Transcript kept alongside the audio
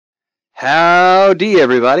Howdy,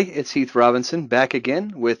 everybody. It's Heath Robinson back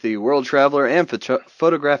again with the world traveler and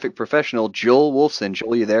photographic professional Joel Wolfson.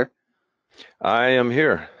 Joel, you there? I am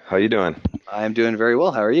here. How you doing? I'm doing very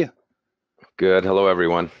well. How are you? Good. Hello,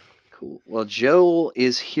 everyone. Cool. Well, Joel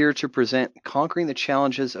is here to present Conquering the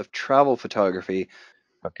Challenges of Travel Photography.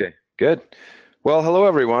 Okay, good. Well, hello,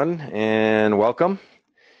 everyone, and welcome.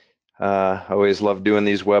 I always love doing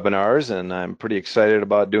these webinars, and I'm pretty excited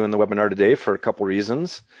about doing the webinar today for a couple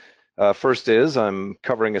reasons. First is I'm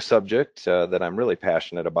covering a subject that I'm really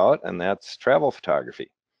passionate about, and that's travel photography.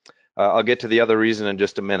 I'll get to the other reason in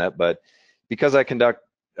just a minute, but because I conduct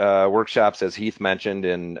workshops, as Heath mentioned,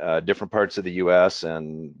 in different parts of the US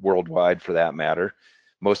and worldwide for that matter,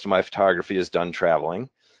 most of my photography is done traveling.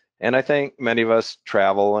 And I think many of us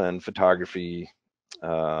travel, and photography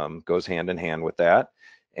goes hand in hand with that.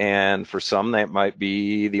 And for some, that might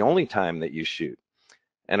be the only time that you shoot.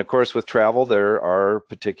 And of course, with travel, there are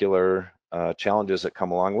particular challenges that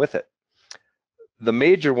come along with it. The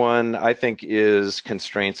major one, I think, is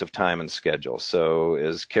constraints of time and schedule. So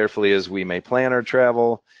as carefully as we may plan our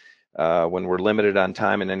travel, when we're limited on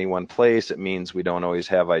time in any one place, it means we don't always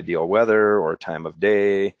have ideal weather or time of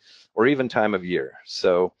day or even time of year.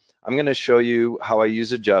 So I'm going to show you how I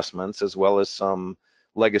use adjustments as well as some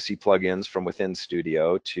legacy plugins from within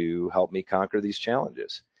Studio to help me conquer these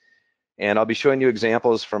challenges. And I'll be showing you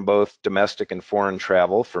examples from both domestic and foreign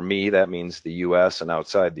travel. For me, that means the US and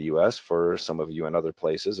outside the US. For some of you in other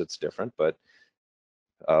places, it's different, but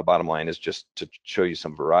bottom line is just to show you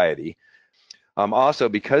some variety. Also,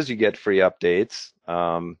 because you get free updates,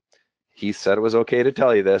 he said it was okay to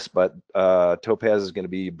tell you this, but Topaz is going to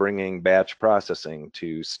be bringing batch processing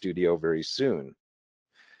to Studio very soon.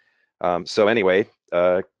 So anyway,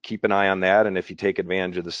 keep an eye on that, and if you take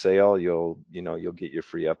advantage of the sale, you'll get your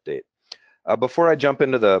free update. Before I jump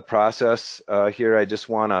into the process here,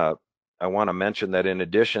 I wanna mention that in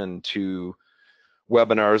addition to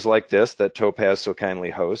webinars like this that Topaz so kindly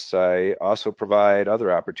hosts, I also provide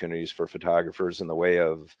other opportunities for photographers in the way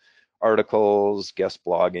of articles, guest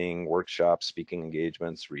blogging, workshops, speaking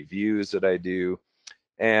engagements, reviews that I do,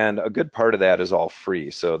 and a good part of that is all free.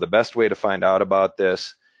 So the best way to find out about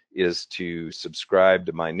this is to subscribe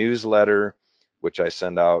to my newsletter, which I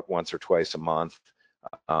send out once or twice a month.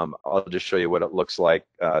 I'll just show you what it looks like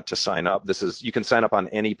to sign up. You can sign up on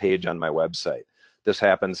any page on my website. This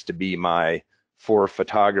happens to be my For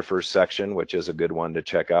Photographers section, which is a good one to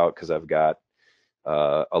check out because I've got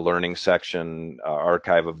a learning section,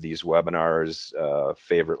 archive of these webinars,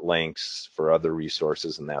 favorite links for other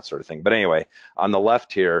resources and that sort of thing. But anyway, on the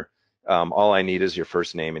left here, all I need is your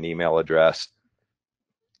first name and email address.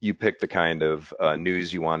 You pick the kind of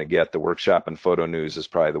news you want to get. The workshop and photo news is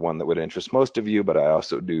probably the one that would interest most of you, but I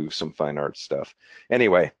also do some fine art stuff.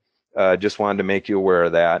 Anyway, just wanted to make you aware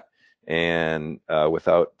of that. And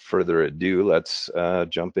without further ado, let's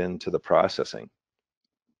jump into the processing.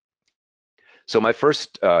 So my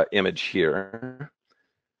first image here,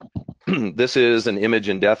 this is an image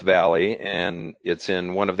in Death Valley, and it's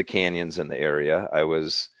in one of the canyons in the area. I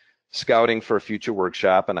was scouting for a future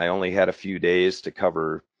workshop, and I only had a few days to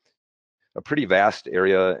cover a pretty vast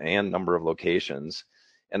area and number of locations.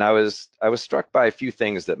 And I was struck by a few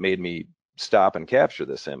things that made me stop and capture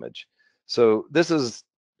this image. So this is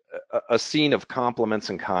a scene of complements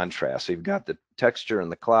and contrasts. So you've got the texture and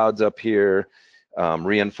the clouds up here,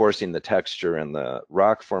 reinforcing the texture and the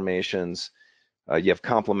rock formations. You have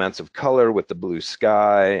complements of color with the blue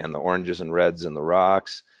sky and the oranges and reds in the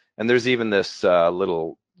rocks. And there's even this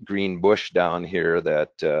little green bush down here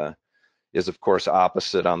that is of course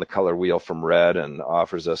opposite on the color wheel from red and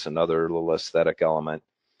offers us another little aesthetic element.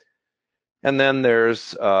 And then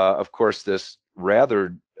there's of course this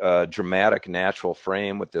rather dramatic natural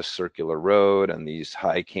frame with this circular road and these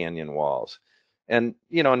high canyon walls. And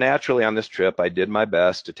naturally on this trip I did my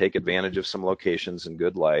best to take advantage of some locations in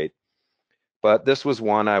good light, but this was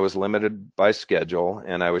one I was limited by schedule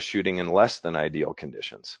and I was shooting in less than ideal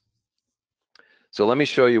conditions. So let me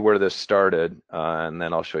show you where this started and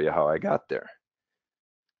then I'll show you how I got there.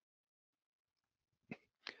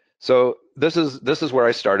 So this is where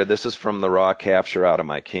I started. This is from the raw capture out of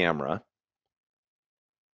my camera.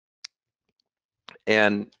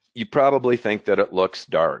 And you probably think that it looks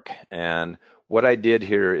dark. And what I did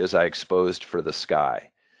here is I exposed for the sky.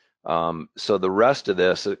 So the rest of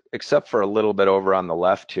this, except for a little bit over on the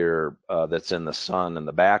left here that's in the sun in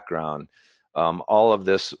the background, all of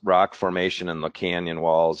this rock formation and the canyon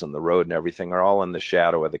walls and the road and everything are all in the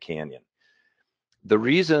shadow of the canyon. The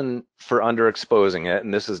reason for underexposing it,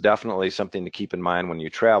 and this is definitely something to keep in mind when you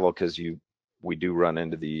travel because we do run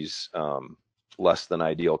into these less than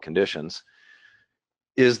ideal conditions.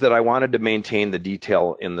 is that I wanted to maintain the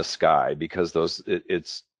detail in the sky, because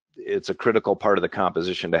it's a critical part of the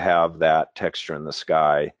composition to have that texture in the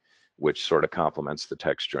sky, which sort of complements the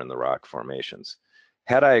texture in the rock formations.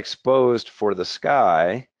 Had I exposed for the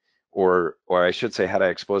sky, or I should say, had I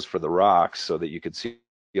exposed for the rocks so that you could see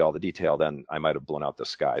all the detail, then I might have blown out the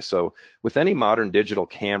sky. So with any modern digital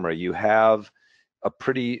camera, you have a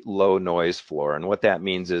pretty low noise floor, and what that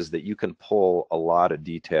means is that you can pull a lot of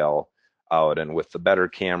detail out, and with the better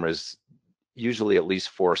cameras, usually at least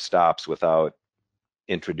 4 stops without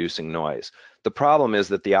introducing noise. The problem is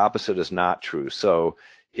that the opposite is not true. So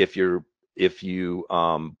if you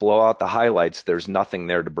blow out the highlights, there's nothing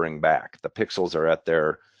there to bring back. The pixels are at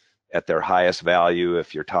their highest value.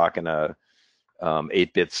 If you're talking a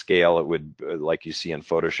 8-bit scale, it would, like you see in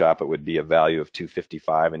Photoshop, it would be a value of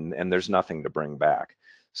 255, and there's nothing to bring back.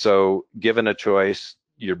 So given a choice,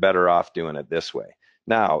 you're better off doing it this way.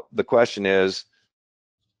 Now, the question is,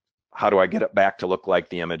 how do I get it back to look like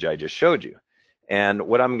the image I just showed you? And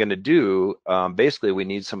what I'm going to do, basically, we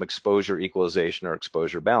need some exposure equalization or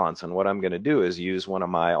exposure balance. And what I'm going to do is use one of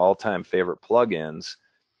my all-time favorite plugins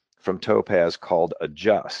from Topaz called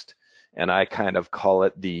Adjust. And I kind of call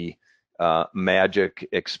it the magic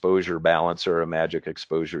exposure balancer, or a magic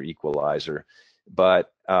exposure equalizer.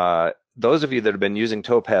 But those of you that have been using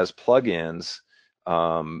Topaz plugins,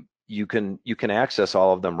 you can access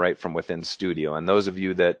all of them right from within Studio. And those of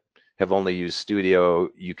you that have only used Studio,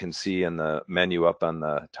 you can see in the menu up on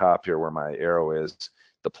the top here where my arrow is,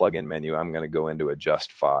 the plugin menu. I'm going to go into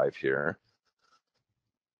Adjust 5 here.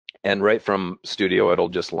 And right from Studio, it'll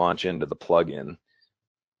just launch into the plugin.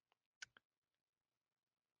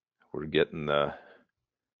 We're getting the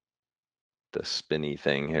spinny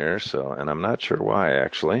thing here, so, and I'm not sure why,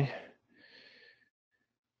 actually.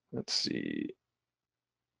 Let's see.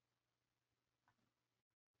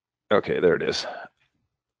 Okay, there it is.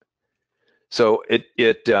 So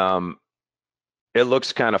it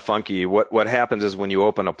looks kind of funky. What happens is when you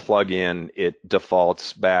open a plugin, it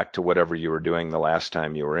defaults back to whatever you were doing the last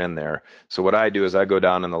time you were in there. So what I do is I go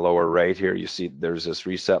down in the lower right here. You see there's this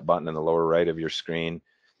reset button in the lower right of your screen,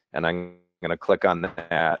 and I'm going to click on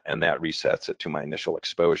that, and that resets it to my initial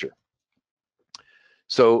exposure.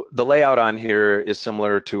 So the layout on here is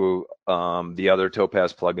similar to the other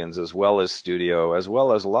Topaz plugins, as well as Studio, as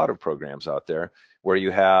well as a lot of programs out there, where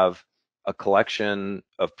you have a collection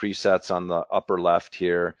of presets on the upper left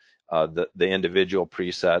here, the individual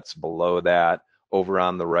presets below that. Over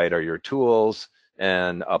on the right are your tools,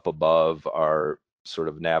 and up above are sort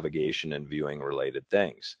of navigation and viewing related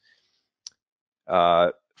things.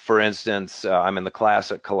 For instance, I'm in the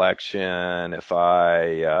classic collection. If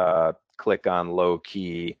I click on low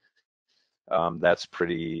key, that's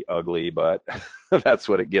pretty ugly, but that's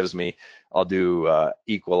what it gives me. I'll do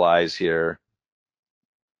equalize here.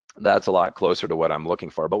 That's a lot closer to what I'm looking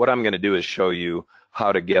for. But what I'm going to do is show you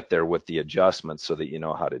how to get there with the adjustments so that you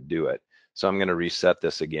know how to do it. So I'm going to reset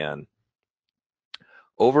this again.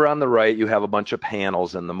 Over on the right, you have a bunch of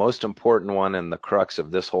panels, and the most important one and the crux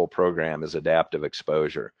of this whole program is adaptive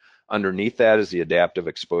exposure. Underneath that is the adaptive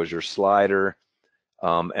exposure slider,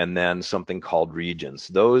 and then something called regions.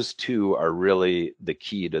 Those two are really the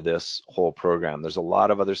key to this whole program. There's a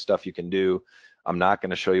lot of other stuff you can do. I'm not going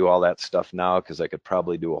to show you all that stuff now because I could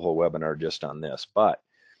probably do a whole webinar just on this. But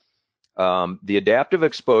the adaptive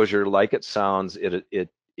exposure, like it sounds,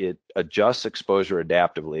 it adjusts exposure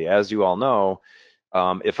adaptively. As you all know,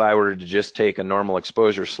 if I were to just take a normal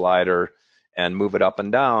exposure slider and move it up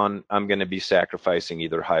and down, I'm going to be sacrificing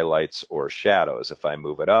either highlights or shadows. If I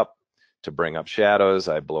move it up to bring up shadows,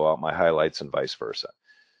 I blow out my highlights, and vice versa.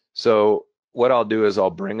 So what I'll do is I'll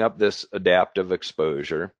bring up this adaptive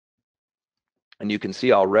exposure, and you can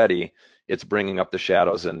see already it's bringing up the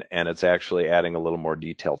shadows, and it's actually adding a little more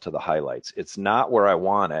detail to the highlights. It's not where I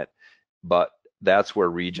want it, but that's where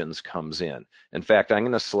regions comes in. In fact, I'm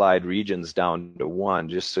going to slide regions down to 1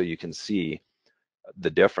 just so you can see the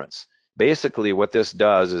difference. Basically, what this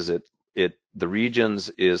does is the regions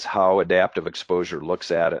is how adaptive exposure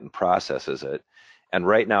looks at it and processes it. And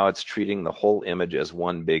right now it's treating the whole image as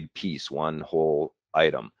one big piece, one whole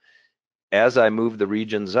item. As I move the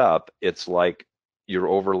regions up, it's like you're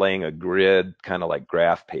overlaying a grid, kind of like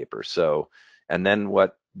graph paper. So, and then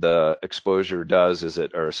what the exposure does is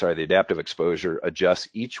the adaptive exposure adjusts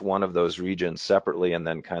each one of those regions separately and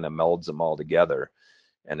then kind of melds them all together.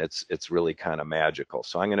 And it's really kind of magical.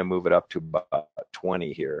 So I'm going to move it up to about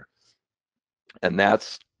 20 here. And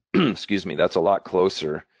that's, excuse me, that's a lot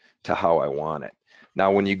closer to how I want it. Now,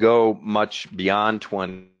 when you go much beyond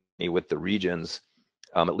 20 with the regions,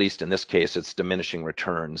 at least in this case, it's diminishing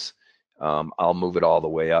returns. I'll move it all the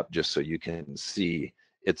way up just so you can see.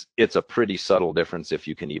 it's a pretty subtle difference if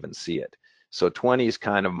you can even see it. So 20 is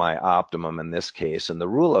kind of my optimum in this case, and the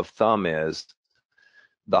rule of thumb is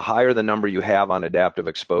the higher the number you have on adaptive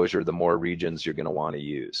exposure, the more regions you're going to want to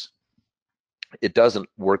use. It doesn't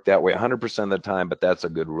work that way 100% of the time, but that's a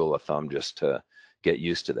good rule of thumb just to get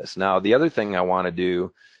used to this. Now, the other thing I want to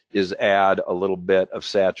do is add a little bit of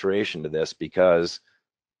saturation to this because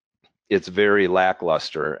it's very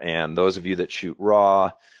lackluster, and those of you that shoot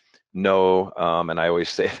raw know, and I always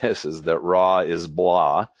say this, is that raw is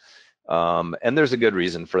blah, and there's a good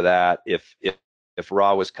reason for that. If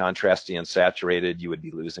raw was contrasty and saturated, you would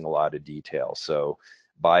be losing a lot of detail. So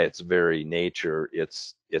by its very nature,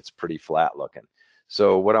 it's pretty flat looking.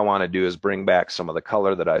 So what I want to do is bring back some of the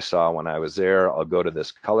color that I saw when I was there. I'll go to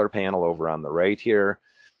this color panel over on the right here,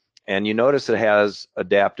 and you notice it has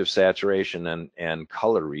adaptive saturation and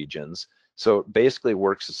color regions. So it basically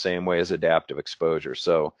works the same way as adaptive exposure.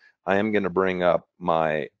 So I am going to bring up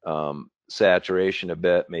my saturation a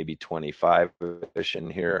bit, maybe 25-ish in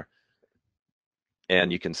here. And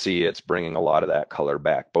you can see it's bringing a lot of that color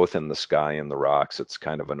back, both in the sky and the rocks. It's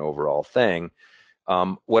kind of an overall thing.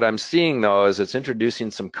 What I'm seeing, though, is it's introducing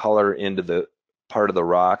some color into the part of the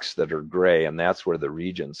rocks that are gray, and that's where the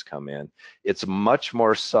regions come in. It's much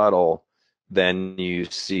more subtle than you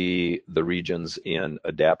see the regions in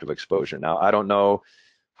adaptive exposure. Now, I don't know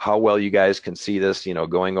how well you guys can see this, you know,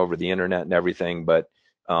 going over the internet and everything, but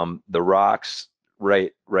the rocks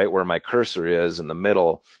right where my cursor is in the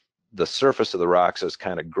middle, the surface of the rocks is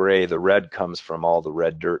kind of gray. The red comes from all the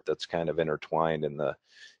red dirt that's kind of intertwined in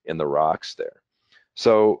the rocks there.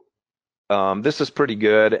 So this is pretty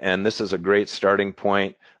good, and this is a great starting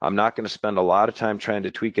point. I'm not going to spend a lot of time trying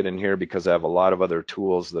to tweak it in here because I have a lot of other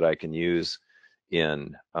tools that I can use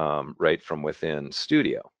in right from within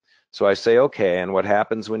Studio. So I say okay, and what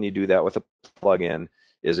happens when you do that with a plugin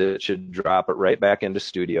is it should drop it right back into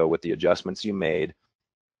Studio with the adjustments you made.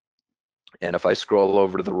 And if I scroll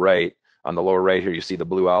over to the right, on the lower right here, you see the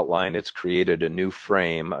blue outline. It's created a new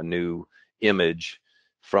frame, a new image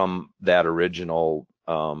from that original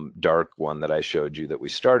dark one that I showed you that we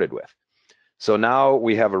started with. So now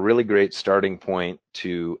we have a really great starting point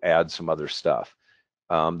to add some other stuff.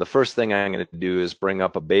 The first thing I'm going to do is bring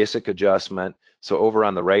up a basic adjustment. So over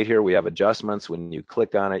on the right here, we have adjustments. When you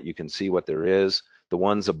click on it, you can see what there is. The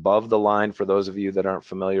ones above the line, for those of you that aren't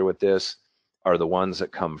familiar with this, are the ones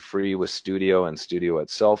that come free with Studio, and Studio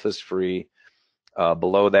itself is free.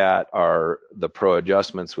 Below that are the Pro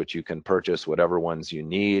adjustments, which you can purchase whatever ones you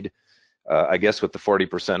need. I guess with the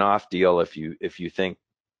 40% off deal, if you think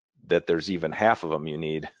that there's even half of them you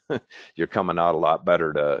need, you're coming out a lot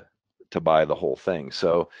better to buy the whole thing.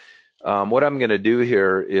 So what I'm going to do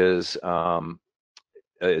here is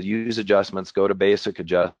use adjustments, go to basic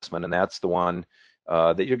adjustment, and that's the one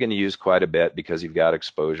that you're going to use quite a bit because you've got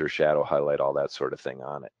exposure, shadow, highlight, all that sort of thing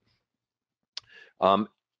on it.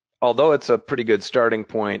 Although it's a pretty good starting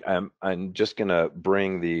point, I'm just going to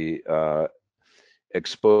bring the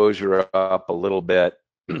exposure up a little bit.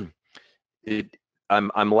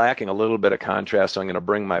 I'm lacking a little bit of contrast, so I'm going to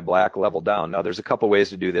bring my black level down. Now, there's a couple ways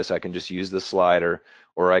to do this. I can just use the slider,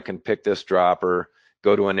 or I can pick this dropper,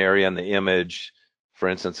 go to an area in the image, for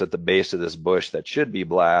instance, at the base of this bush that should be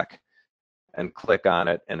black, and click on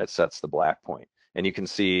it, and it sets the black point. And you can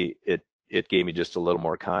see it gave me just a little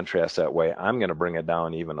more contrast that way. I'm going to bring it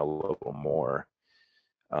down even a little more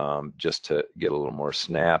just to get a little more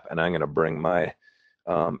snap, and I'm going to bring my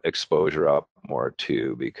exposure up more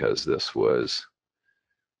too because this was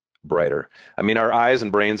brighter. I mean, our eyes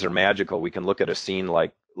and brains are magical. We can look at a scene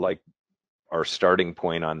like our starting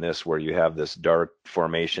point on this, where you have this dark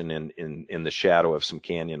formation in the shadow of some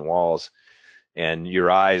canyon walls, and your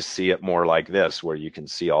eyes see it more like this, where you can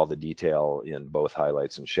see all the detail in both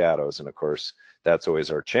highlights and shadows. And of course, that's always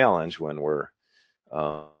our challenge when we're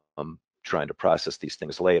trying to process these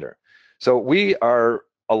things later. So we are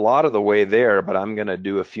a lot of the way there, but I'm going to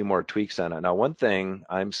do a few more tweaks on it. Now, one thing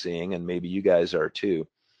I'm seeing, and maybe you guys are too,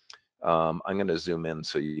 I'm going to zoom in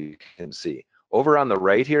so you can see. Over on the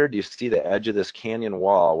right here, do you see the edge of this canyon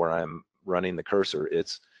wall where I'm running the cursor?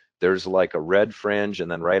 There's like a red fringe,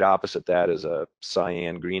 and then right opposite that is a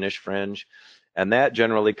cyan greenish fringe, and that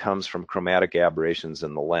generally comes from chromatic aberrations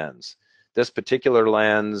in the lens. This particular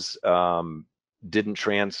lens didn't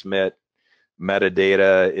transmit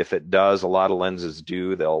metadata. If it does, a lot of lenses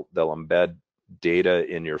do. They'll embed data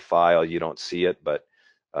in your file. You don't see it, but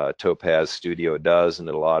Topaz Studio does, and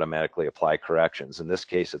it'll automatically apply corrections. In this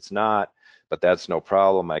case, it's not, but that's no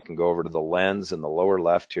problem. I can go over to the lens in the lower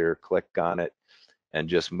left here, click on it, and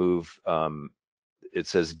just move. It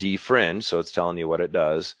says defringe, so it's telling you what it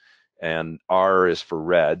does, and R is for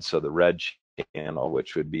red, so the red panel,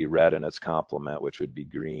 which would be red, and its complement, which would be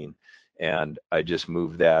green. And I just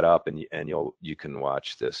move that up, and you can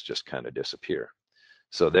watch this just kind of disappear.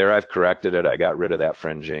 So there, I've corrected it. I got rid of that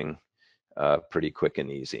fringing pretty quick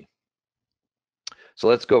and easy. So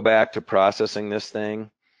let's go back to processing this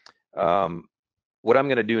thing. What I'm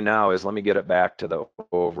going to do now is let me get it back to the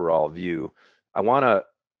overall view. I want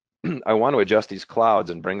to adjust these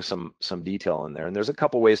clouds and bring some detail in there. And there's a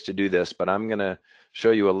couple ways to do this, but I'm going to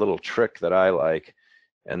show you a little trick that I like,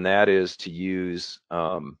 and that is to use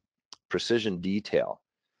precision detail.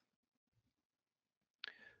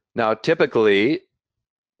 Now, typically,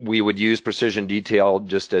 we would use precision detail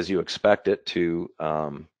just as you expect it to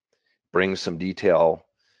bring some detail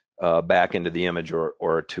back into the image,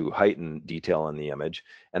 or to heighten detail in the image.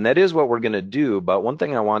 And that is what we're going to do. But one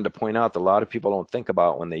thing I wanted to point out that a lot of people don't think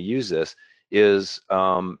about when they use this is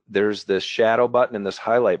there's this shadow button and this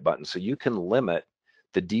highlight button. So you can limit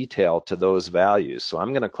the detail to those values. So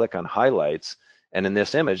I'm going to click on highlights, and in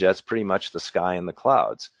this image, that's pretty much the sky and the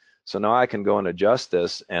clouds. So now I can go and adjust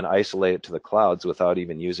this and isolate it to the clouds without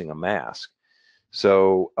even using a mask.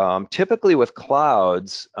 So typically with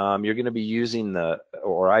clouds, you're going to be using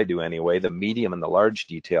or I do anyway, the medium and the large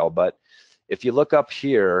detail. But if you look up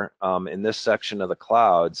here in this section of the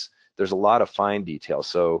clouds, there's a lot of fine detail.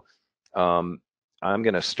 So I'm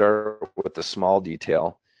going to start with the small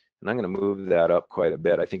detail, and I'm going to move that up quite a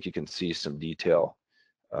bit. I think you can see some detail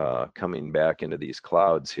coming back into these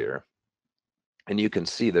clouds here. And you can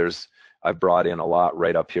see I've brought in a lot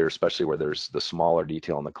right up here, especially where there's the smaller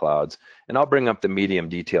detail in the clouds. And I'll bring up the medium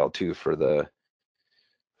detail too for the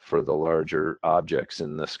larger objects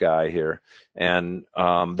in the sky here. And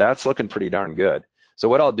that's looking pretty darn good. So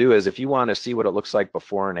what I'll do is, if you want to see what it looks like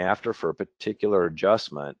before and after for a particular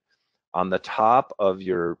adjustment, on the top of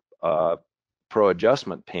your Pro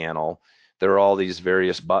Adjustment panel, there are all these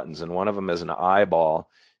various buttons, and one of them is an eyeball,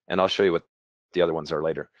 and I'll show you what the other ones are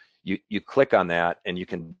later. You click on that, and you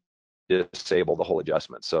can disable the whole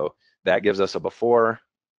adjustment. So that gives us a before,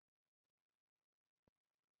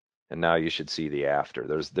 and now you should see the after.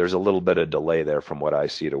 There's a little bit of delay there from what I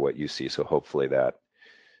see to what you see, so hopefully that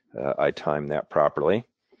I timed that properly.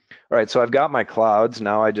 All right, so I've got my clouds.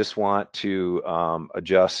 Now I just want to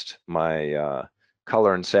adjust my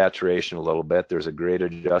color and saturation a little bit. There's a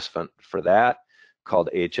graded adjustment for that called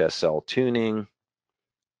HSL tuning.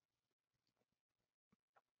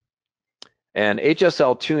 And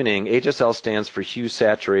HSL tuning, HSL stands for hue,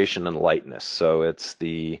 saturation, and lightness. So it's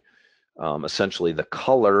essentially the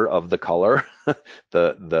color of the color,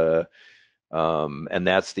 and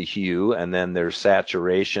that's the hue. And then there's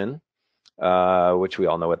saturation, which we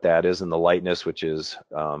all know what that is, and the lightness, which is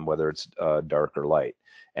whether it's dark or light.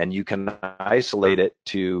 And you can isolate it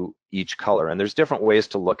to each color. And there's different ways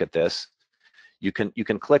to look at this. You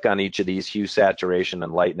can click on each of these, hue, saturation,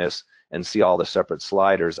 and lightness, and see all the separate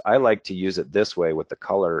sliders. I like to use it this way with the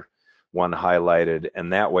color one highlighted,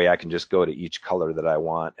 and that way I can just go to each color that I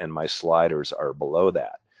want, and my sliders are below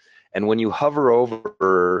that. And when you hover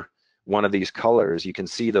over one of these colors, you can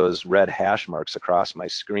see those red hash marks across my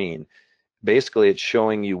screen. Basically, it's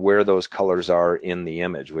showing you where those colors are in the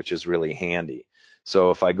image, which is really handy.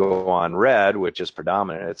 So if I go on red, which is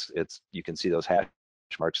predominant, you can see those hash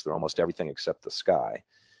marks through almost everything except the sky,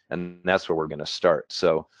 and that's where we're going to start.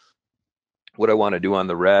 So what I want to do on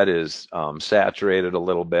the red is saturate it a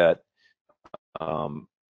little bit.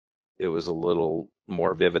 It was a little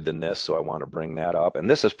more vivid than this, so I want to bring that up. And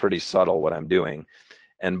this is pretty subtle what I'm doing.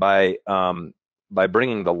 And by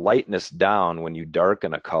bringing the lightness down when you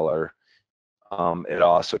darken a color, it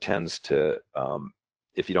also tends to,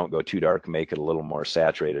 if you don't go too dark, make it a little more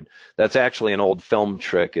saturated. That's actually an old film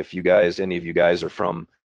trick. If any of you guys are from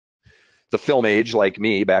the film age like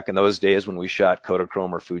me, back in those days when we shot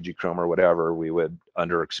Kodachrome or Fujichrome or whatever, we would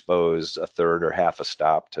underexpose a third or half a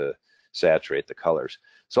stop to saturate the colors.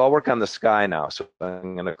 So I'll work on the sky now. So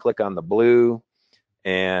I'm going to click on the blue,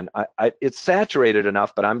 and it's saturated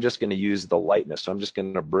enough, but I'm just going to use the lightness. So I'm just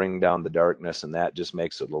going to bring down the darkness, and that just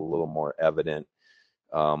makes it a little more evident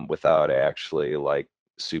without actually like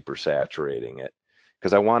super saturating it,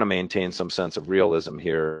 because I want to maintain some sense of realism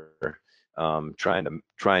here,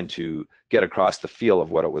 trying to get across the feel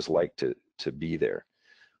of what it was like to be there.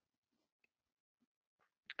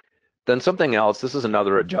 Then something else, this is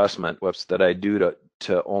another adjustment that I do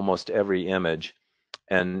to almost every image,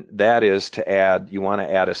 and that is you want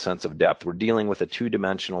to add a sense of depth. We're dealing with a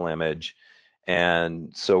two-dimensional image, and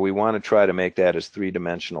so we want to try to make that as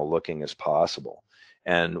three-dimensional looking as possible.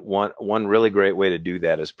 And one really great way to do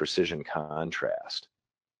that is precision contrast.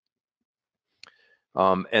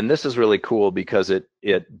 And this is really cool because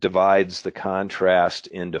it divides the contrast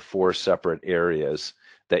into 4 separate areas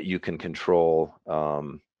that you can control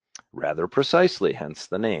rather precisely, hence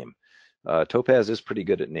the name. Topaz is pretty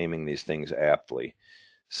good at naming these things aptly.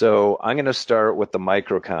 So I'm going to start with the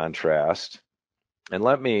micro contrast. And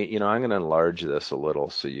let me, I'm going to enlarge this a little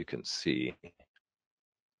so you can see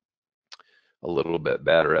a little bit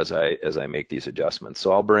better as I make these adjustments.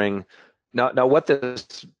 So I'll bring, now what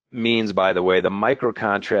this means, by the way, the micro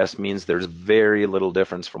contrast means there's very little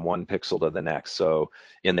difference from one pixel to the next. So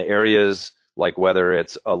in the areas like whether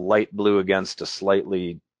it's a light blue against a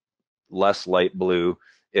slightly less light blue,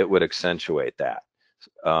 it would accentuate that.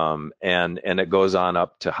 And it goes on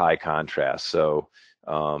up to high contrast. So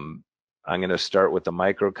I'm going to start with the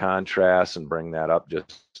micro contrast and bring that up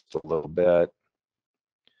just a little bit.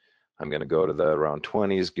 I'm going to go to the around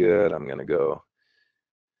 20 is good. I'm going to go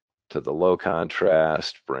to the low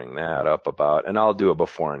contrast, bring that up about, and I'll do a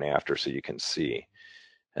before and after so you can see.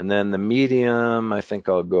 And then the medium, I think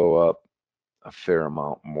I'll go up a fair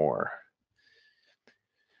amount more.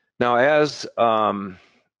 Now, as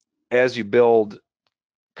you build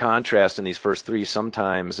contrast in these first 3,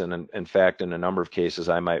 sometimes, and in fact, in a number of cases,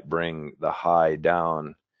 I might bring the high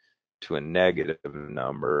down to a negative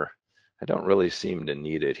number. I don't really seem to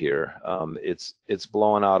need it here. It's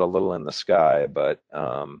blowing out a little in the sky, but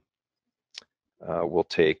we'll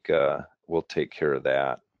take care of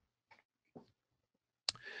that.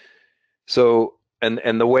 So,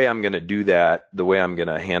 and the way I'm going to do that, the way I'm going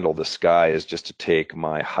to handle the sky is just to take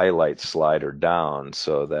my highlight slider down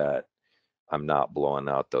so that I'm not blowing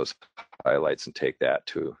out those highlights, and take that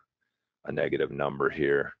to a negative number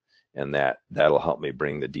here, and that'll help me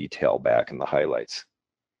bring the detail back in the highlights.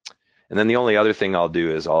 And then the only other thing I'll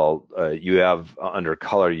do is you have under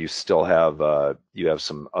color, you still have you have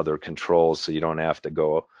some other controls, so you don't have to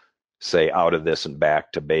go say out of this and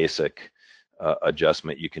back to basic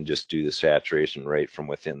adjustment. You can just do the saturation right from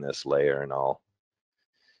within this layer, and I'll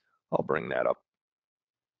bring that up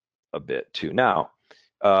a bit too. Now,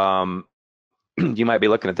 you might be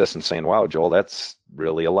looking at this and saying, wow, Joel, that's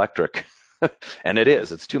really electric. And it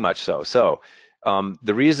is, it's too much so. So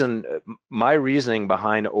my reasoning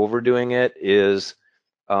behind overdoing it is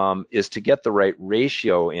to get the right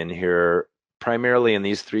ratio in here, primarily in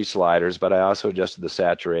these 3 sliders, but I also adjusted the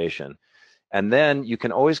saturation. And then you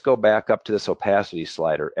can always go back up to this opacity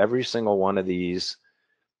slider. Every single one of these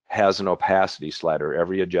has an opacity slider,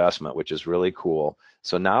 every adjustment, which is really cool.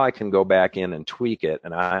 So now I can go back in and tweak it,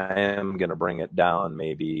 and I am going to bring it down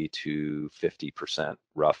maybe to 50%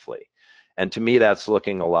 roughly. And to me, that's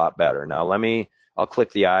looking a lot better. Now I'll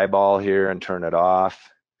click the eyeball here and turn it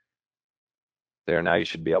off. There, now you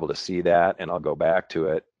should be able to see that, and I'll go back to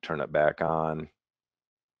it, turn it back on,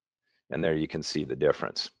 and there you can see the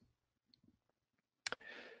difference.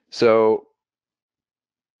 So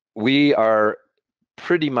we are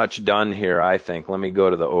pretty much done here, I think. Let me go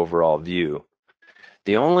to the overall view.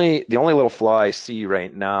 The only little flaw I see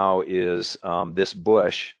right now is this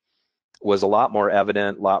bush was a lot more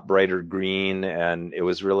evident, a lot brighter green, and it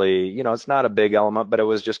was really, it's not a big element, but it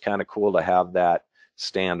was just kind of cool to have that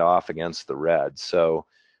stand off against the red. So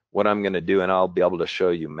what I'm going to do, and I'll be able to show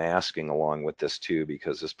you masking along with this too,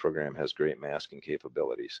 because this program has great masking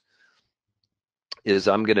capabilities, is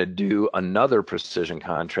I'm going to do another precision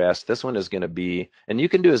contrast. This one is going to be, and you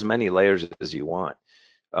can do as many layers as you want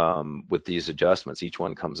with these adjustments. Each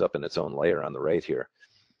one comes up in its own layer on the right here.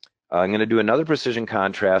 I'm going to do another precision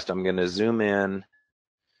contrast. I'm going to zoom in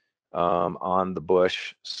on the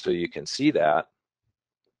bush so you can see that.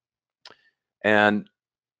 And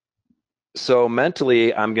so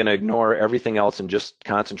mentally, I'm going to ignore everything else and just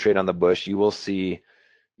concentrate on the bush. You will see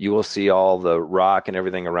all the rock and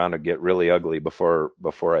everything around it get really ugly before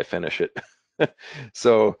I finish it.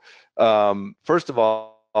 So first of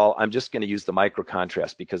all, I'm just going to use the micro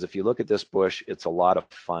contrast, because if you look at this bush, it's a lot of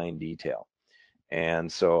fine detail.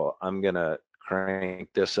 And so I'm going to crank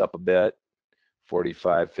this up a bit,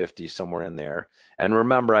 45, 50, somewhere in there. And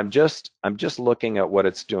remember, I'm just looking at what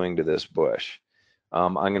it's doing to this bush.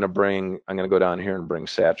 I'm going to go down here and bring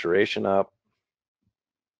saturation up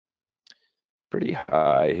pretty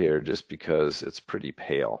high here, just because it's pretty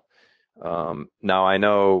pale. Now I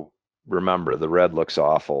know, remember, the red looks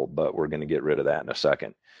awful, but we're going to get rid of that in a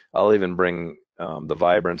second. I'll even bring the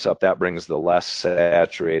vibrance up. That brings the less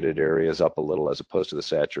saturated areas up a little, as opposed to the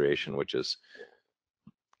saturation, which is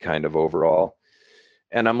kind of overall.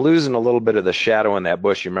 And I'm losing a little bit of the shadow in that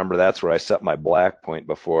bush. You remember, that's where I set my black point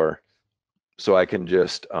before. So I can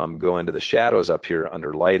just go into the shadows up here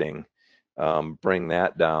under lighting, bring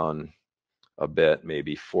that down a bit,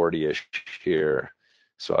 maybe 40-ish here,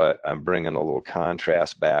 So I'm bringing a little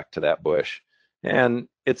contrast back to that bush. And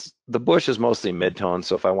the bush is mostly mid-tone,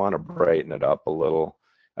 so if I want to brighten it up a little,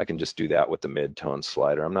 I can just do that with the mid-tone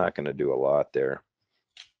slider. I'm not going to do a lot there.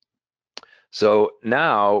 So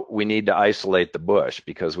now we need to isolate the bush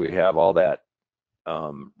because we have all that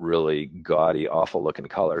really gaudy, awful looking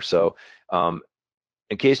color. So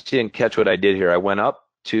in case you didn't catch what I did here, I went up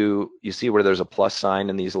to, you see where there's a plus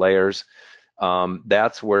sign in these layers?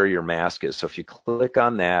 That's where your mask is. So if you click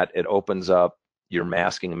on that, it opens up your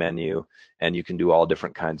masking menu, and you can do all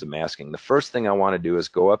different kinds of masking. The first thing I want to do is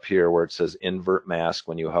go up here where it says invert mask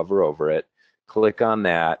when you hover over it, click on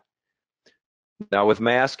that. Now with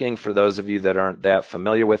masking, for those of you that aren't that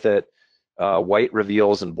familiar with it, white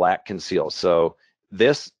reveals and black conceals. So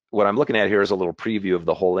this, what I'm looking at here is a little preview of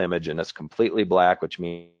the whole image, and it's completely black, which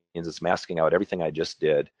means it's masking out everything I just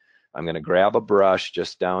did. I'm going to grab a brush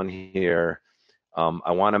just down here.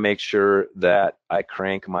 I want to make sure that I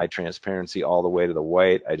crank my transparency all the way to the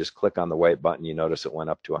white. I just click on the white button. You notice it went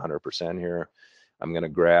up to 100% here. I'm going to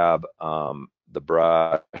grab the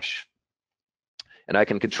brush, and I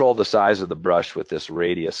can control the size of the brush with this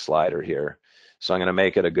radius slider here. So I'm going to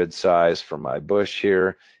make it a good size for my bush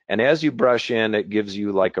here. And as you brush in, it gives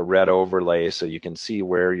you like a red overlay so you can see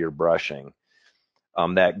where you're brushing.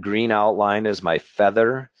 That green outline is my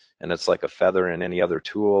feather, and it's like a feather in any other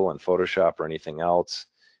tool in Photoshop or anything else.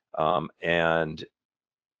 And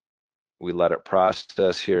we let it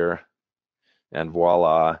process here, and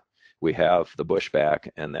voila, we have the bush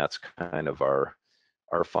back, and that's kind of our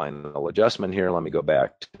final adjustment here. Let me go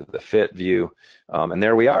back to the fit view, and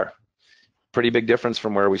there we are. Pretty big difference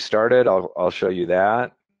from where we started. I'll show you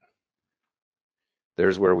that.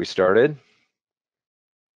 There's where we started.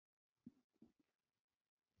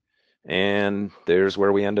 And there's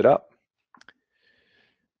where we ended up.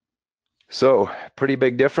 So pretty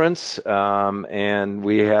big difference, and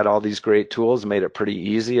we had all these great tools, made it pretty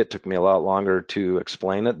easy. It took me a lot longer to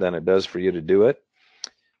explain it than it does for you to do it.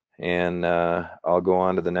 And I'll go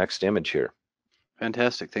on to the next image here.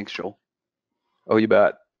 Fantastic. Thanks, Joel. Oh, you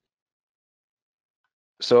bet.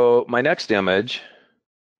 So my next image,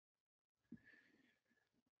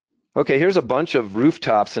 okay, here's a bunch of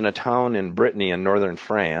rooftops in a town in Brittany in northern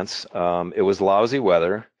France. It was lousy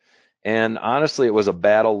weather, and honestly, it was a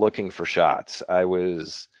battle looking for shots. I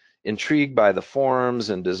was intrigued by the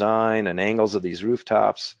forms and design and angles of these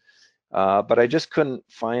rooftops, but I just couldn't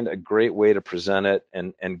find a great way to present it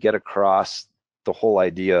and get across the whole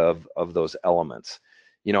idea of those elements.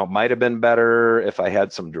 You know, it might have been better if I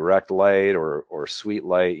had some direct light or sweet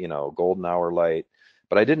light, you know, golden hour light,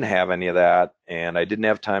 but I didn't have any of that, and I didn't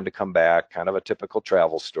have time to come back, kind of a typical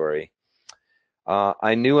travel story.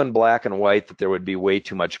 I knew in black and white that there would be way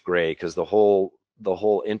too much gray because the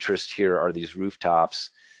whole interest here are these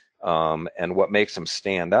rooftops, and what makes them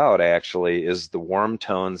stand out actually is the warm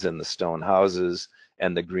tones in the stone houses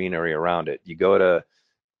and the greenery around it. You go to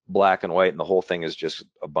black and white and the whole thing is just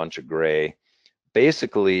a bunch of gray.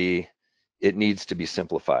 Basically, it needs to be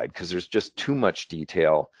simplified because there's just too much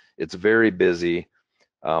detail. It's very busy.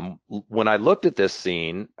 When I looked at this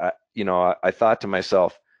scene, I thought to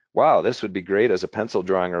myself, wow, this would be great as a pencil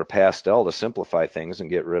drawing or a pastel to simplify things and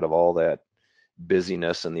get rid of all that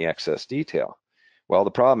busyness and the excess detail. Well,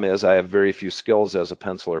 the problem is I have very few skills as a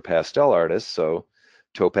pencil or pastel artist, so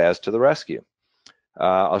Topaz to the rescue.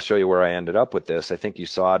 I'll show you where I ended up with this. I think you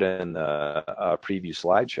saw it in the preview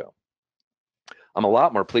slideshow. I'm a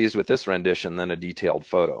lot more pleased with this rendition than a detailed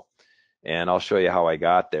photo, and I'll show you how I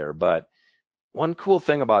got there. But one cool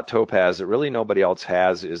thing about Topaz that really nobody else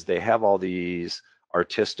has is they have all these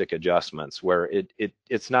artistic adjustments where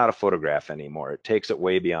it's not a photograph anymore. It takes it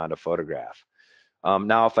way beyond a photograph.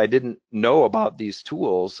 Now, if I didn't know about these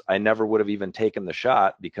tools, I never would have even taken the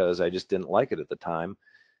shot because I just didn't like it at the time.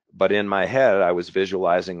 But in my head, I was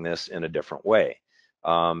visualizing this in a different way.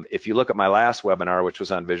 If you look at my last webinar, which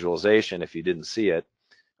was on visualization, if you didn't see it,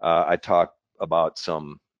 I talked about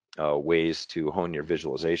some ways to hone your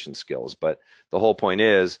visualization skills. But the whole point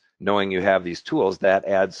is, knowing you have these tools, that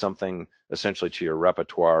adds something essentially to your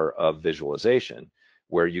repertoire of visualization,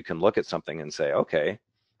 where you can look at something and say, okay,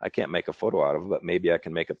 I can't make a photo out of it, but maybe I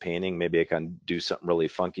can make a painting. Maybe I can do something really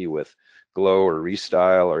funky with Glow or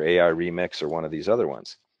Restyle or AI Remix or one of these other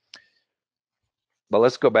ones. But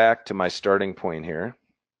let's go back to my starting point here.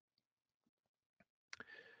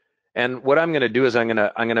 And what I'm going to do is I'm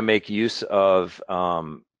going to make use of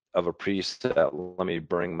a preset. Let me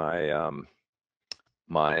bring my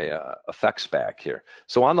effects back here.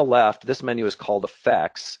 So on the left, this menu is called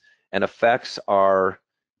Effects, and effects are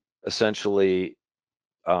essentially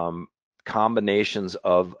combinations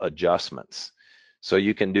of adjustments. So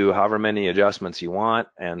you can do however many adjustments you want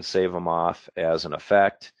and save them off as an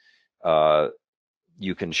effect.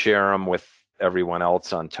 You can share them with everyone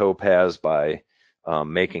else on Topaz by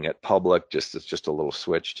making it public. It's just a little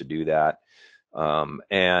switch to do that.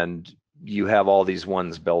 And you have all these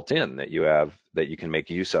ones built in that you can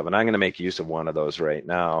make use of. And I'm going to make use of one of those right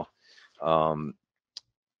now.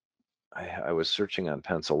 I was searching on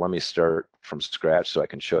pencil. Let me start from scratch so I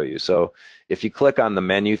can show you. So if you click on the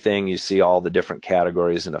menu thing, you see all the different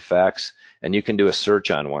categories and effects, and you can do a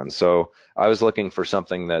search on one. So I was looking for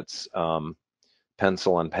something that's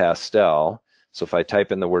pencil and pastel. So if I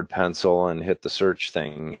type in the word pencil and hit the search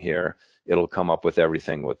thing here, it'll come up with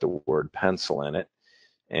everything with the word pencil in it.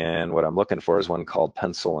 And what I'm looking for is one called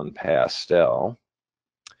pencil and pastel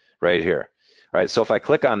right here. All right, so if I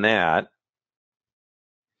click on that,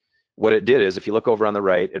 what it did is, if you look over on the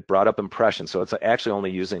right, it brought up impression. So it's actually only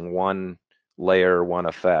using one layer, one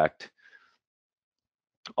effect,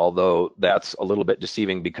 although that's a little bit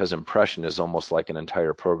deceiving because impression is almost like an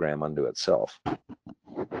entire program unto itself. All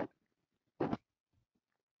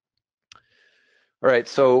right,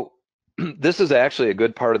 so this is actually a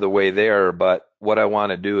good part of the way there, but what I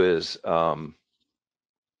want to do is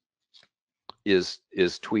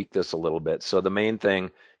tweak this a little bit. So the main thing,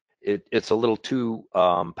 it's a little too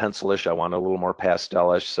pencilish. I want a little more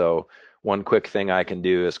pastelish. So one quick thing I can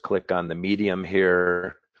do is click on the medium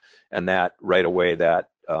here, and that right away, that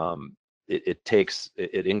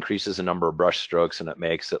it increases the number of brush strokes, and it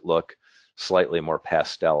makes it look slightly more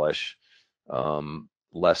pastelish,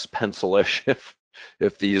 less pencilish,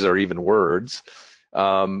 if these are even words.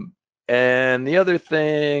 And the other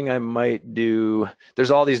thing I might do,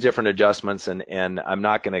 there's all these different adjustments, and I'm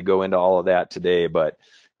not going to go into all of that today, but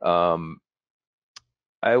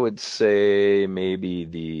I would say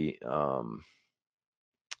maybe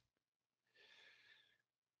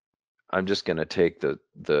I'm just going to take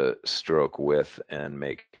the stroke width and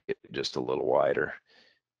make it just a little wider.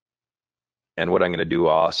 And what I'm going to do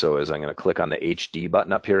also is I'm going to click on the HD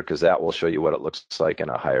button up here, because that will show you what it looks like in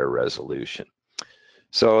a higher resolution.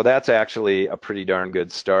 So that's actually a pretty darn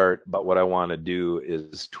good start, but what I want to do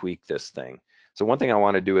is tweak this thing. So one thing I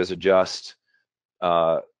want to do is adjust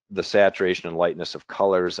the saturation and lightness of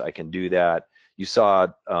colors. I can do that. You saw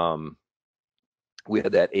we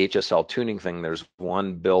had that HSL tuning thing. There's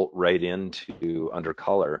one built right into under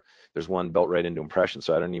color. There's one built right into impression,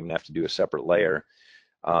 so I don't even have to do a separate layer.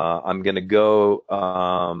 I'm going to go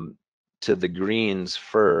to the greens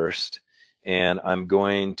first, and I'm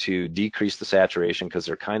going to decrease the saturation because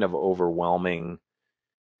they're kind of overwhelming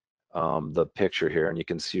the picture here, and you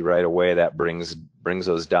can see right away that brings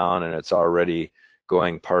those down, and it's already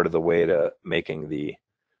going part of the way to making the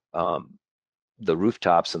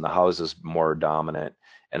rooftops and the houses more dominant.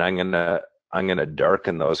 And I'm gonna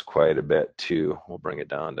darken those quite a bit too. We'll bring it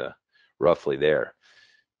down to roughly there.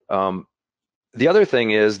 The other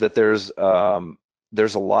thing is that there's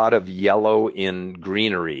a lot of yellow in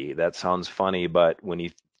greenery. That sounds funny, but when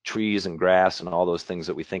trees and grass and all those things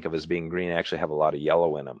that we think of as being green actually have a lot of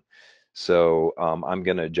yellow in them. So I'm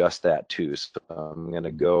going to adjust that too. So I'm going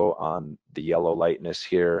to go on the yellow lightness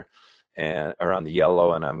here, or on the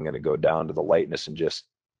yellow, and I'm going to go down to the lightness and just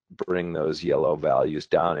bring those yellow values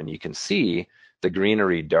down. And you can see the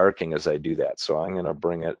greenery darkening as I do that. So I'm going to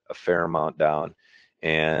bring it a fair amount down,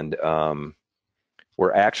 and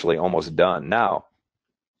we're actually almost done. Now,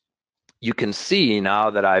 you can see now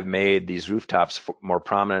that I've made these rooftops more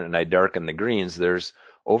prominent and I darken the greens, there's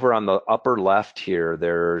over on the upper left here,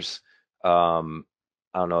 there's, I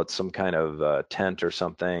don't know, it's some kind of tent or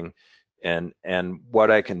something. And what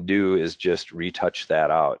I can do is just retouch that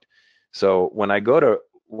out. So when I go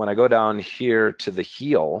down here to the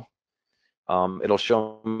heel, it'll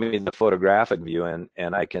show me the photographic view,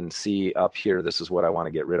 and I can see up here, this is what I want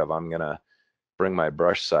to get rid of. I'm going to bring my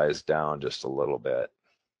brush size down just a little bit.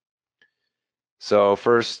 So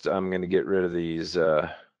first I'm going to get rid of these, I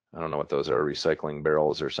don't know what those are, recycling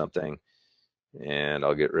barrels or something. And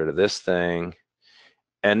I'll get rid of this thing.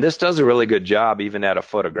 And this does a really good job, even at a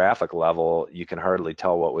photographic level. You can hardly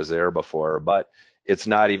tell what was there before, but it's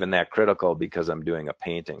not even that critical because I'm doing a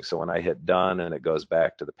painting. So when I hit done and it goes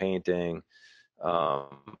back to the painting,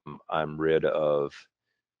 I'm rid of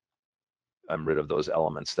those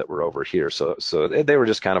elements that were over here. So they were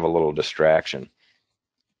just kind of a little distraction.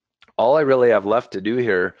 All I really have left to do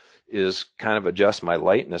here is kind of adjust my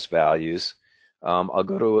lightness values. I'll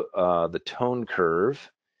go to the tone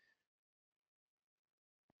curve,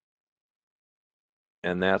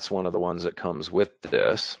 and that's one of the ones that comes with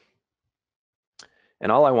this.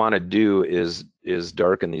 And all I want to do is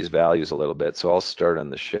darken these values a little bit. So I'll start on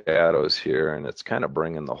the shadows here, and it's kind of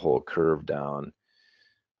bringing the whole curve down.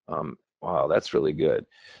 Wow, that's really good.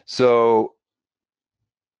 So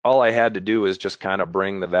all I had to do is just kind of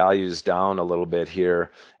bring the values down a little bit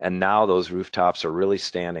here, and now those rooftops are really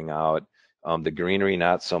standing out. The greenery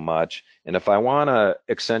not so much. And if I want to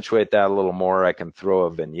accentuate that a little more, I can throw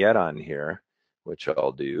a vignette on here, which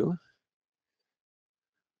I'll do.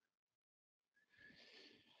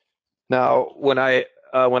 Now, when I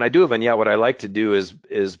do a vignette, what I like to do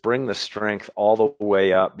is bring the strength all the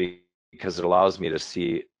way up, because it allows me to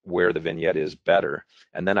see where the vignette is better,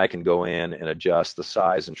 and then I can go in and adjust the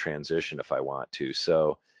size and transition if I want to.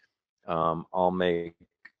 So I'll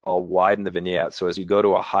widen the vignette, so as you go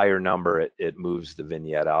to a higher number, it moves the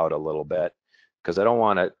vignette out a little bit, because I don't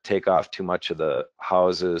want to take off too much of the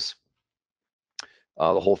houses.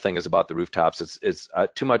 The whole thing is about the rooftops. It's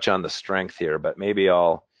too much on the strength here, but maybe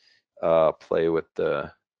I'll play with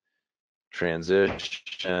the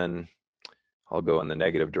transition. I'll go in the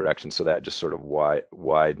negative direction, so that just sort of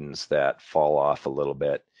widens that fall off a little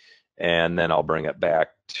bit, and then I'll bring it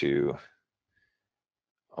back to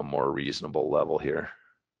a more reasonable level here.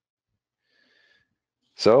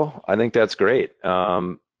 So I think that's great.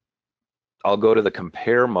 I'll go to the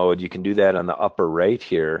compare mode. You can do that on the upper right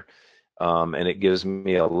here, and it gives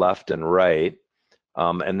me a left and right.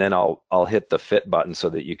 And then I'll hit the fit button so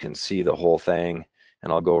that you can see the whole thing,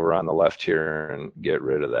 and I'll go over on the left here and get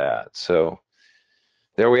rid of that. So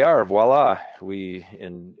there we are, voila. We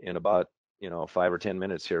in about 5 or 10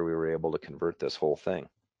 minutes here, we were able to convert this whole thing.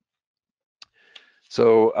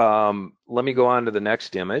 So let me go on to the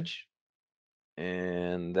next image.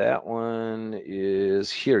 And that one is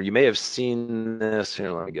here. You may have seen this. Here,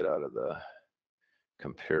 let me get out of the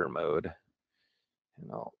compare mode,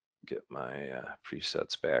 and I'll get my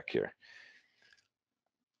presets back here.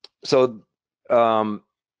 So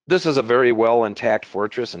this is a very well intact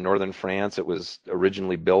fortress in northern France. It was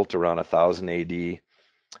originally built around 1000 AD.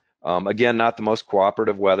 Again, not the most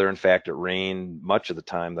cooperative weather. In fact, it rained much of the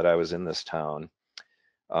time that I was in this town.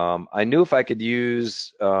 I knew if I could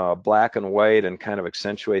use black and white and kind of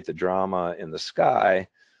accentuate the drama in the sky,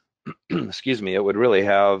 excuse me, it would really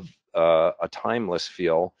have a timeless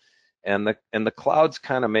feel, and the clouds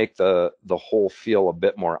kind of make the whole feel a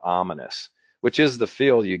bit more ominous, which is the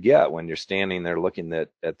feel you get when you're standing there looking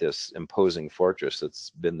at this imposing fortress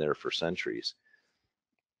that's been there for centuries.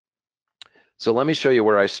 So let me show you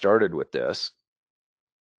where I started with this.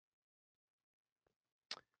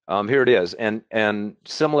 Here it is, and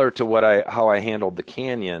similar to how I handled the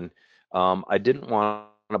canyon, I didn't want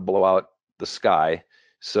to blow out the sky,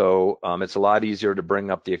 so it's a lot easier to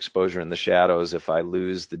bring up the exposure in the shadows. If I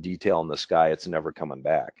lose the detail in the sky, it's never coming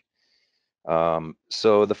back.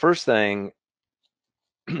 So the first thing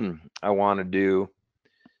I want to do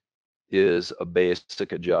is a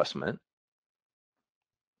basic adjustment,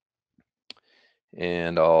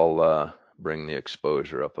 and I'll bring the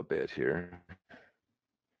exposure up a bit here.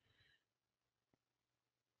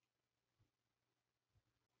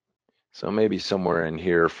 So maybe somewhere in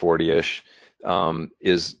here, 40-ish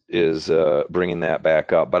is bringing that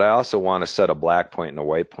back up. But I also want to set a black point and a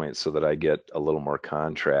white point so that I get a little more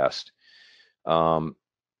contrast. I'll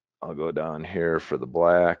go down here for the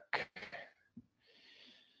black.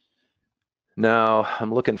 Now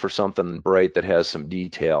I'm looking for something bright that has some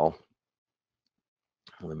detail.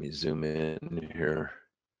 Let me zoom in here.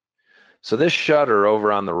 So this shutter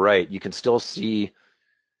over on the right, you can still see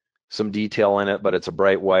some detail in it, but it's a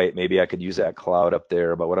bright white. Maybe I could use that cloud up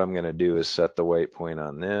there, but what I'm going to do is set the white point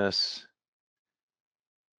on this.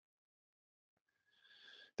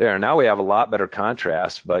 There, now we have a lot better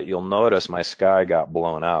contrast, but you'll notice my sky got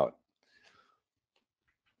blown out.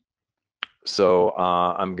 So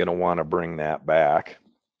I'm going to want to bring that back.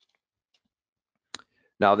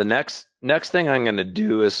 Now the next thing I'm going to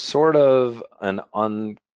do is sort of an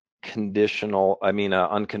unconventional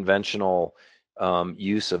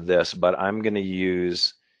use of this, but I'm going to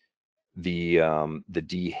use the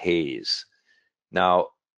dehaze. Now,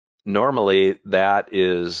 normally that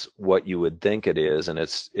is what you would think it is, and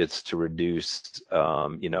it's to reduce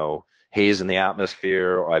haze in the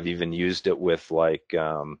atmosphere. Or I've even used it with like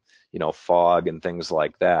fog and things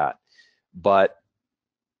like that. But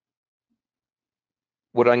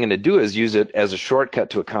what I'm going to do is use it as a shortcut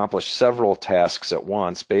to accomplish several tasks at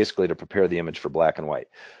once, basically to prepare the image for black and white.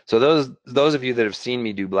 So those of you that have seen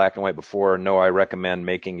me do black and white before know I recommend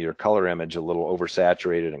making your color image a little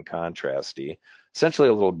oversaturated and contrasty, essentially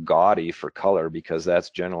a little gaudy for color, because that's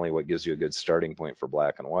generally what gives you a good starting point for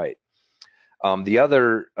black and white. The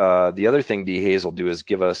other thing dehaze will do is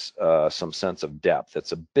give us some sense of depth.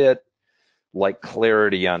 It's a bit like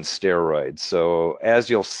clarity on steroids. So as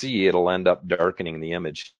you'll see, it'll end up darkening the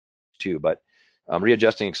image too, but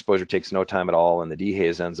Readjusting exposure takes no time at all, and the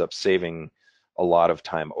dehaze ends up saving a lot of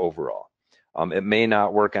time overall. It may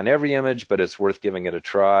not work on every image, but it's worth giving it a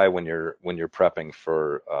try when you're prepping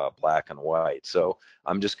for black and white. So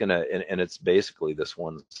I'm just gonna, and it's basically this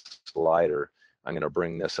one slider. I'm gonna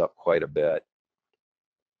bring this up quite a bit,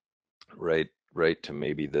 right to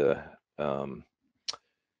maybe the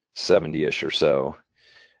 70-ish or so,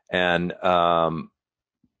 and now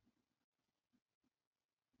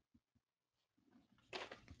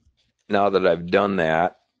that I've done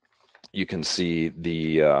that, you can see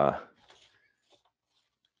the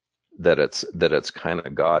that it's kind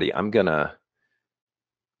of gaudy. I'm gonna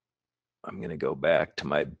go back to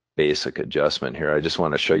my basic adjustment here. I just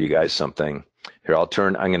want to show you guys something. Here,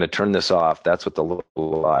 I'm going to turn this off. That's what the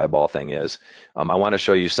little eyeball thing is. I want to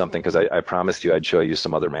show you something because I promised you I'd show you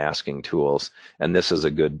some other masking tools, and this is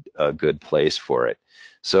a good place for it.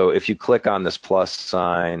 So if you click on this plus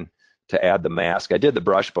sign to add the mask, I did the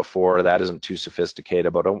brush before. That isn't too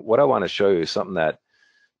sophisticated, but what I want to show you is something that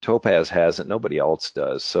Topaz has that nobody else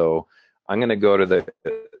does. So I'm going to go to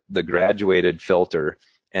the graduated filter,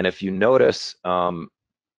 and if you notice,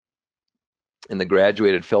 in the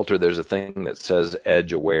graduated filter, there's a thing that says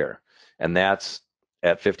edge aware, and that's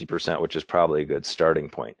at 50%, which is probably a good starting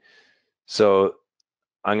point. So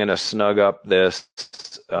I'm going to snug up this.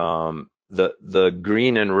 The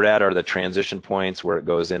green and red are the transition points where it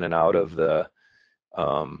goes in and out of the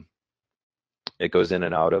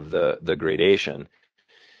the gradation.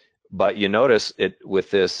 But you notice it with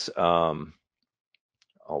this. I'll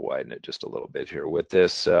widen it just a little bit here with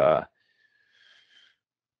this.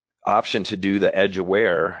 Option to do the edge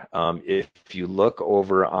aware. If you look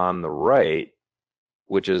over on the right,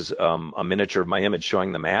 which is a miniature of my image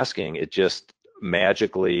showing the masking, it just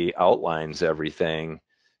magically outlines everything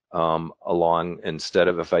along, instead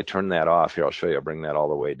of, if I turn that off here, I'll show you, I'll bring that all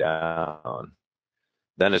the way down.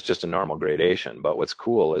 Then it's just a normal gradation. But what's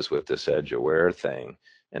cool is with this edge aware thing,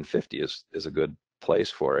 and 50 is a good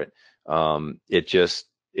place for it,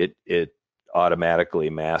 it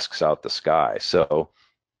automatically masks out the sky. So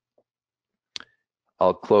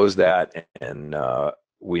I'll close that, and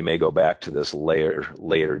we may go back to this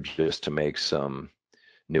later just to make some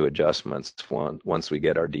new adjustments once we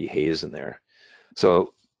get our dehaze in there.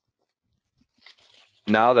 So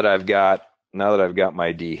now that I've got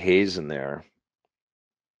my dehaze in there,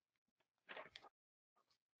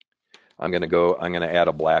 I'm going to add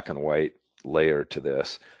a black and white layer to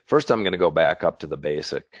this. First, I'm going to go back up to the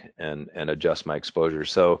basic and adjust my exposure.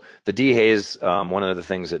 So the dehaze, one of the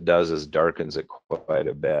things it does is darkens it quite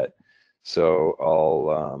a bit. So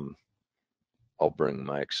I'll bring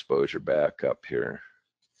my exposure back up here.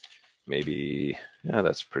 Maybe, yeah,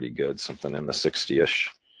 that's pretty good. Something in the 60-ish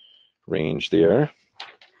range there.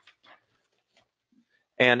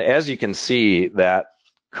 And as you can see, that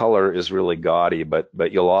color is really gaudy, but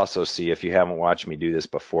you'll also see, if you haven't watched me do this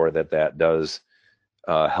before, that does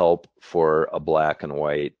help for a black and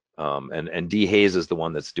white. And dehaze is the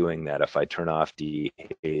one that's doing that. If I turn off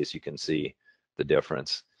dehaze, you can see the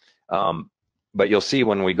difference. But you'll see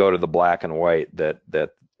when we go to the black and white that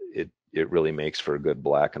it really makes for a good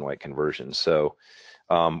black and white conversion. So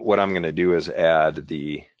what I'm going to do is add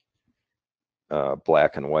the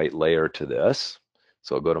black and white layer to this.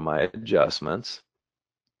 So I'll go to my adjustments,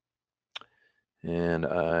 and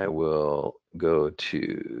I will go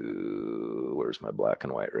to, where's my black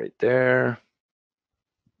and white? Right there.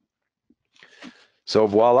 So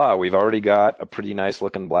voila, we've already got a pretty nice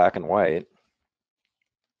looking black and white.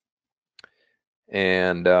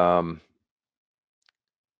 And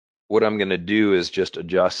what I'm going to do is just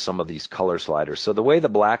adjust some of these color sliders. So the way the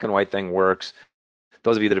black and white thing works,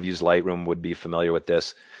 those of you that have used Lightroom would be familiar with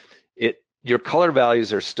this. Your color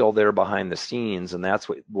values are still there behind the scenes, and that's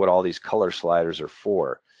what all these color sliders are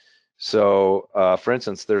for. So for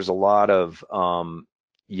instance, there's a lot of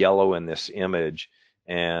yellow in this image,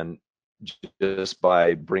 and just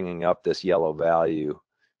by bringing up this yellow value,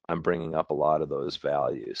 I'm bringing up a lot of those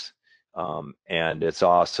values. And it's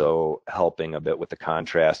also helping a bit with the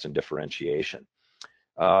contrast and differentiation.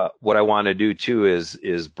 What I want to do too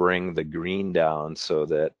is bring the green down so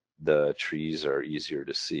that the trees are easier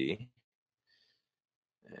to see.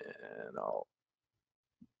 And I'll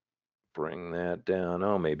bring that down,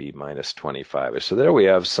 oh, maybe minus 25. So there we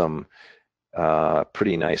have some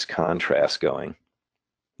pretty nice contrast going.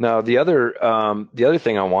 Now the other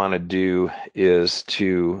thing I want to do is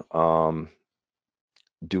to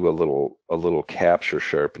do a little capture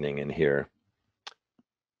sharpening in here.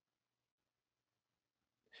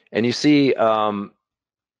 And you see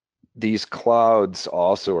these clouds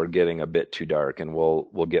also are getting a bit too dark, and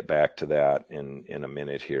we'll get back to that in a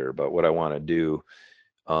minute here. But what I want to do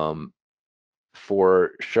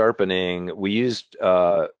for sharpening, we used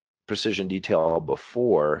precision detail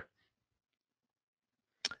before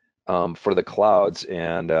for the clouds,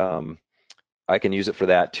 and I can use it for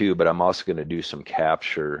that too, but I'm also going to do some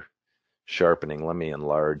capture sharpening. Let me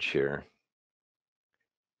enlarge here.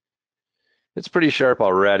 It's pretty sharp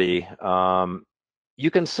already. You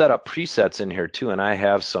can set up presets in here too, and I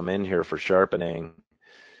have some in here for sharpening,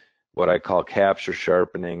 what I call capture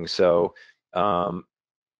sharpening. So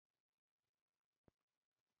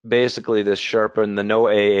basically this sharpen, the no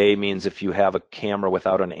AA means if you have a camera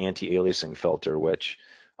without an anti-aliasing filter, which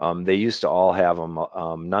they used to all have them.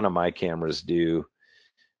 None of my cameras do.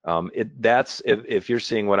 That's if you're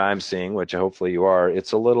seeing what I'm seeing, which hopefully you are,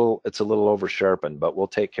 it's a little over sharpened, but we'll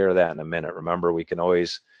take care of that in a minute. Remember, we can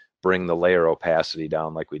always bring the layer opacity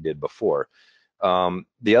down like we did before.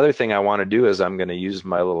 The other thing I want to do is I'm going to use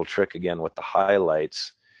my little trick again with the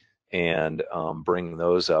highlights and bring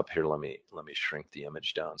those up here. Let me shrink the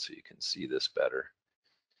image down so you can see this better,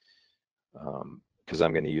 because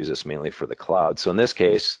I'm going to use this mainly for the cloud. So in this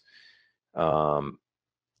case,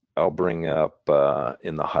 I'll bring up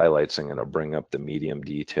in the highlights, I'm going to bring up the medium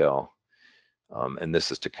detail, and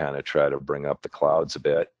this is to kind of try to bring up the clouds a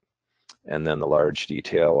bit. And then the large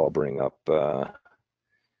detail I'll bring up,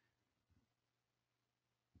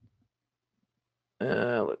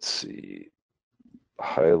 let's see,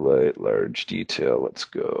 highlight, large detail, let's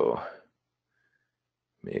go,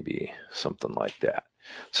 maybe something like that.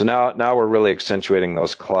 So now we're really accentuating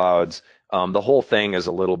those clouds. The whole thing is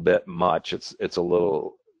a little bit much. It's a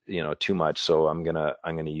little, too much. So I'm gonna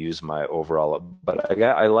use my overall, but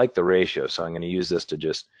I like the ratio, so I'm gonna use this to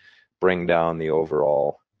just bring down the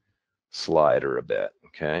overall slider a bit.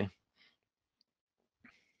 Okay.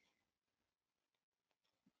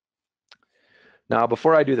 Now,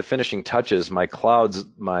 before I do the finishing touches, my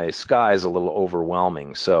sky is a little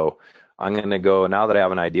overwhelming. So I'm going to go, now that I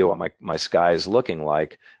have an idea what my sky is looking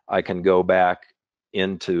like, I can go back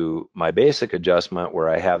into my basic adjustment where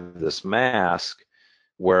I have this mask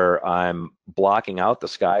where I'm blocking out the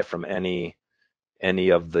sky from any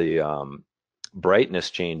of the brightness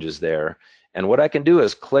changes there. And what I can do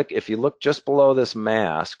is click, if you look just below this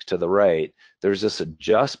mask to the right, there's this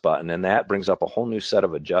adjust button, and that brings up a whole new set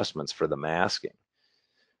of adjustments for the masking.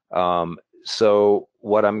 So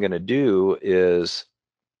what I'm going to do is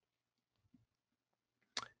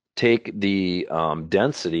take the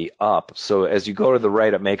density up. So as you go to the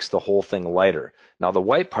right, it makes the whole thing lighter. Now the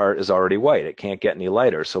white part is already white. It can't get any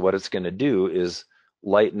lighter. So what it's going to do is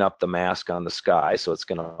lighten up the mask on the sky. So it's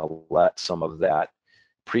going to let some of that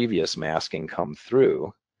previous masking come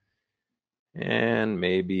through. And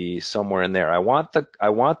maybe somewhere in there. I want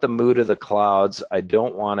the mood of the clouds. I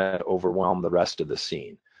don't want to overwhelm the rest of the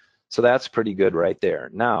scene. So that's pretty good right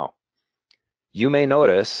there. Now, you may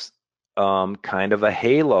notice kind of a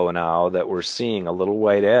halo now that we're seeing, a little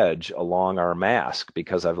white edge along our mask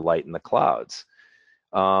because I've lightened the clouds.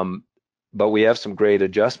 But we have some great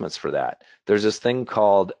adjustments for that. There's this thing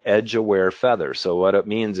called edge aware feather. So what it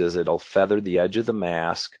means is it'll feather the edge of the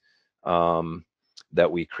mask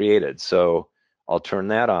that we created. So I'll turn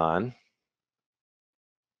that on,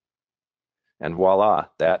 and voila,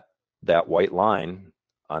 that white line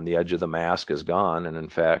on the edge of the mask is gone. And in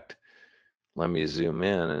fact, let me zoom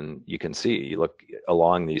in, and you can see, you look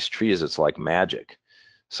along these trees, it's like magic.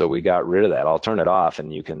 So we got rid of that. I'll turn it off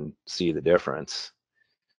and you can see the difference.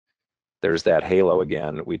 There's that halo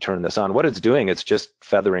again. We turn this on. What it's doing, it's just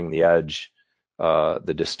feathering the edge,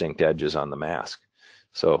 the distinct edges on the mask.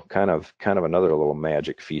 So kind of another little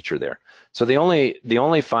magic feature there. So the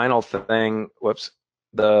only final thing,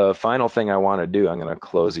 the final thing I want to do, I'm going to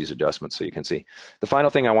close these adjustments so you can see. The final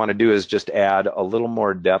thing I want to do is just add a little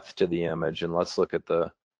more depth to the image, and let's look at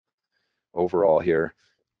the overall here.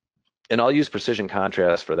 And I'll use precision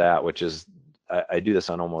contrast for that, which is, I do this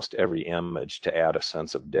on almost every image to add a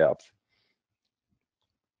sense of depth.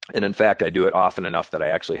 And in fact, I do it often enough that I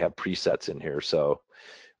actually have presets in here. So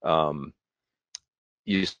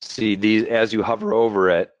you see these, as you hover over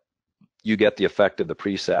it, you get the effect of the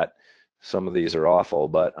preset. Some of these are awful,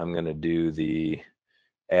 but I'm going to do the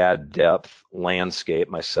add depth landscape,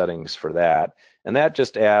 my settings for that. And that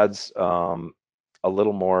just adds a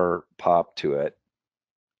little more pop to it.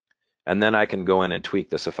 And then I can go in and tweak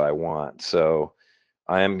this if I want. So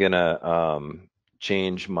I am going to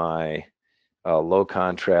change my low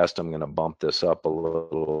contrast. I'm going to bump this up a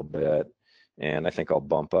little bit. And I think I'll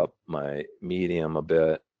bump up my medium a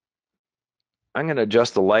bit. I'm going to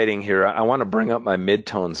adjust the lighting here. I want to bring up my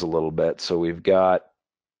midtones a little bit. So we've got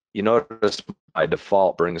you notice by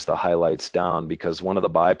default brings the highlights down, because one of the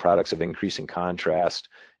byproducts of increasing contrast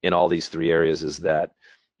in all these three areas is that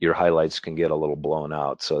your highlights can get a little blown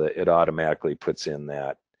out, so that it automatically puts in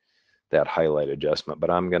that highlight adjustment. But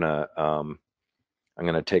I'm gonna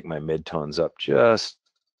take my midtones up just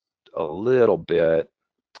a little bit.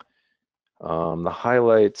 The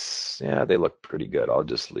highlights, yeah, they look pretty good. I'll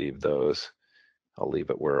just leave those. I'll leave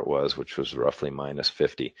it where it was, which was roughly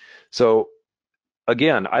 -50. So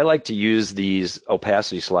again, I like to use these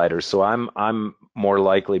opacity sliders. So I'm more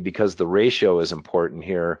likely, because the ratio is important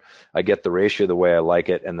here, I get the ratio the way I like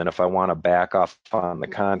it. And then if I want to back off on the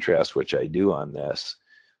contrast, which I do on this,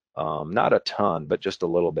 not a ton, but just a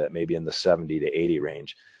little bit, maybe in the 70 to 80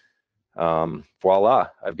 range. Voila,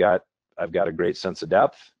 I've got a great sense of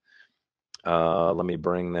depth. Let me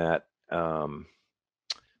bring that.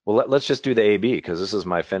 Well, let's just do the A/B, because this is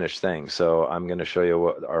my finished thing. So I'm going to show you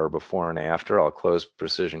what our before and after. I'll close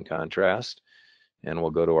precision contrast, and we'll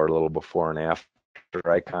go to our little before and after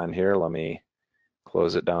icon here. Let me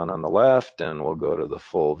close it down on the left, and we'll go to the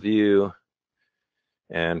full view.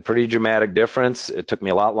 And pretty dramatic difference. It took me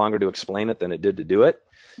a lot longer to explain it than it did to do it.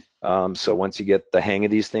 So once you get the hang of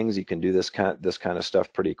these things, you can do this kind of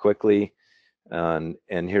stuff pretty quickly. And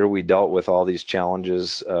here we dealt with all these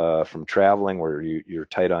challenges from traveling, where you're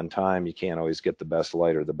tight on time, you can't always get the best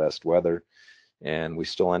light or the best weather, and we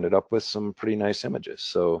still ended up with some pretty nice images.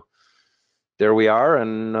 So there we are,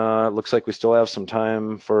 and it looks like we still have some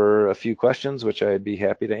time for a few questions, which I'd be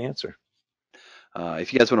happy to answer.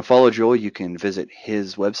 If you guys want to follow Joel, you can visit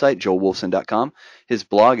his website, joelwolfson.com. His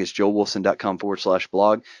blog is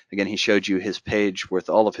joelwolfson.com/blog. Again, he showed you his page with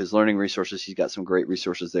all of his learning resources. He's got some great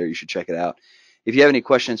resources there. You should check it out. If you have any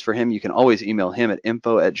questions for him, you can always email him at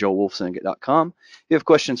info@joelwolfson.com. If you have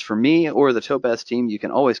questions for me or the Topaz team, you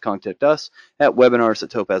can always contact us at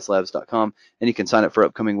webinars@topazlabs.com, and you can sign up for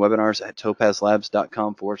upcoming webinars at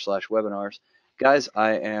topazlabs.com/webinars. Guys,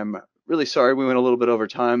 I am really sorry we went a little bit over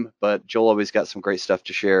time, but Joel always got some great stuff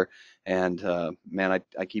to share, and man,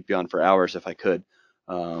 I keep you on for hours if I could.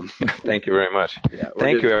 Thank you very much. Yeah,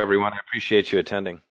 Thank you, everyone. I appreciate you attending.